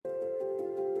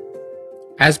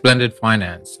As blended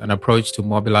finance, an approach to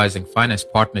mobilizing finance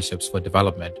partnerships for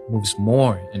development, moves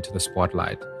more into the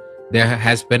spotlight, there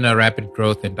has been a rapid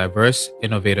growth in diverse,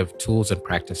 innovative tools and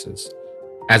practices.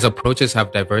 As approaches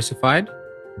have diversified,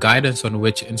 guidance on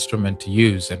which instrument to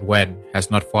use and when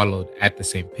has not followed at the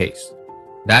same pace.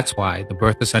 That's why the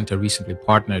Bertha Center recently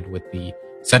partnered with the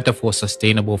Center for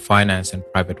Sustainable Finance and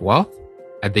Private Wealth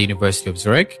at the University of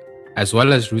Zurich, as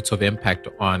well as Roots of Impact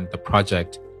on the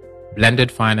project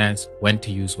Blended Finance, When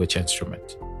to Use Which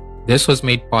Instrument. This was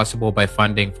made possible by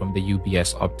funding from the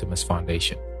UBS Optimus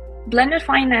Foundation. Blended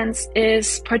finance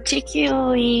is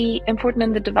particularly important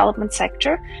in the development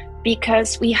sector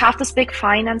because we have this big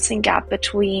financing gap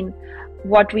between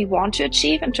what we want to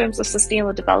achieve in terms of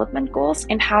sustainable development goals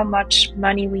and how much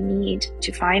money we need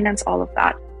to finance all of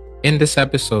that. In this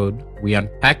episode, we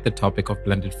unpack the topic of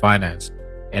blended finance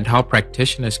and how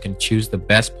practitioners can choose the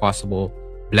best possible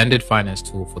blended finance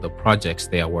tool for the projects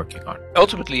they are working on.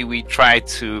 Ultimately, we try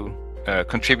to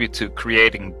contribute to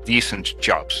creating decent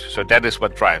jobs. So that is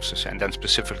what drives us, and then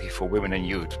specifically for women and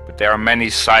youth. But there are many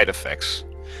side effects.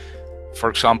 For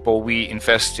example, we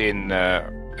invest in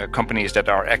companies that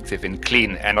are active in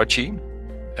clean energy.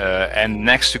 And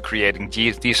next to creating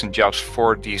decent jobs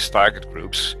for these target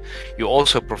groups, you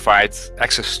also provide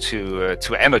access to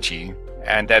energy.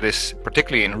 And that is,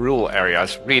 particularly in rural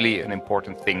areas, really an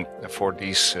important thing for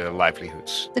these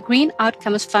livelihoods. The Green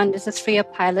Outcomes Fund is a 3-year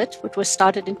pilot, which was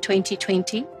started in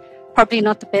 2020. Probably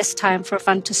not the best time for a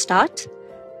fund to start.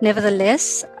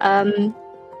 Nevertheless,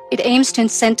 it aims to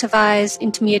incentivize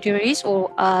intermediaries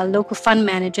or local fund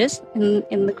managers.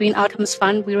 In the Green Outcomes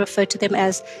Fund, we refer to them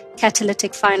as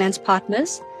catalytic finance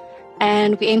partners.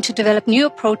 And we aim to develop new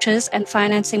approaches and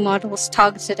financing models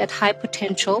targeted at high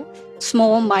potential,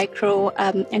 small, micro,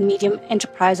 and medium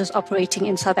enterprises operating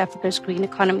in South Africa's green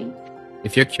economy.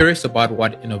 If you're curious about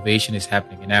what innovation is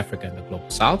happening in Africa and the Global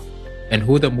South, and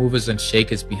who the movers and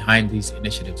shakers behind these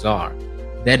initiatives are,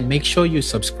 then make sure you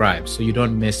subscribe so you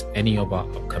don't miss any of our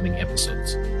upcoming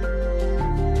episodes.